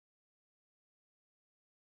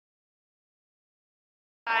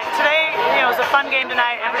Today, it was a fun game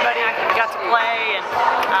tonight. Everybody got to play, and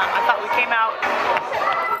I thought we came out.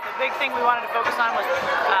 The big thing we wanted to focus on was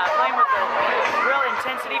playing with a real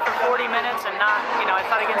intensity for 40 minutes, and not, I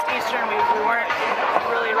thought against Eastern we weren't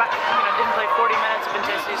really, didn't play 40 minutes of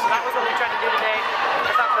intensity. So that was what we tried to do today.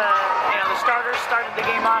 I thought the starters started the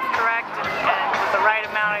game off correct and with the right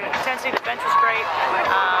amount of intensity. The bench was great.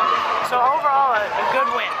 So overall, a good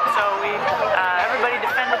win. So everybody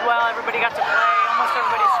defended well. Everybody got to play. Almost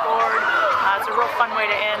everybody scored. It's a real fun way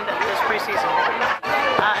to end this preseason.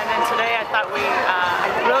 And then today I thought we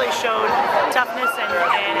really showed toughness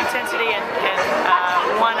and intensity and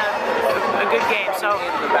won a good game. So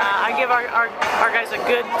I give our guys a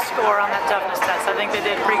good score on that toughness test. I think they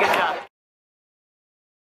did a pretty good job.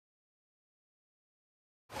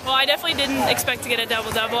 Well, I definitely didn't expect to get a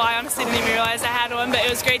double-double. I honestly didn't even realize I had one, but it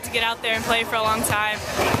was great to get out there and play for a long time.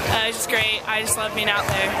 It was just great. I just love being out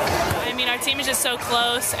there. I mean, our team is just so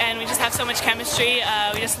close, and we just have so much chemistry.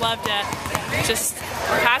 We just love to just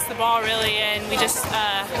pass the ball, really, and we just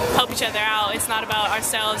help each other out. It's not about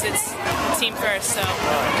ourselves, it's team first.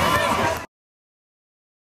 So.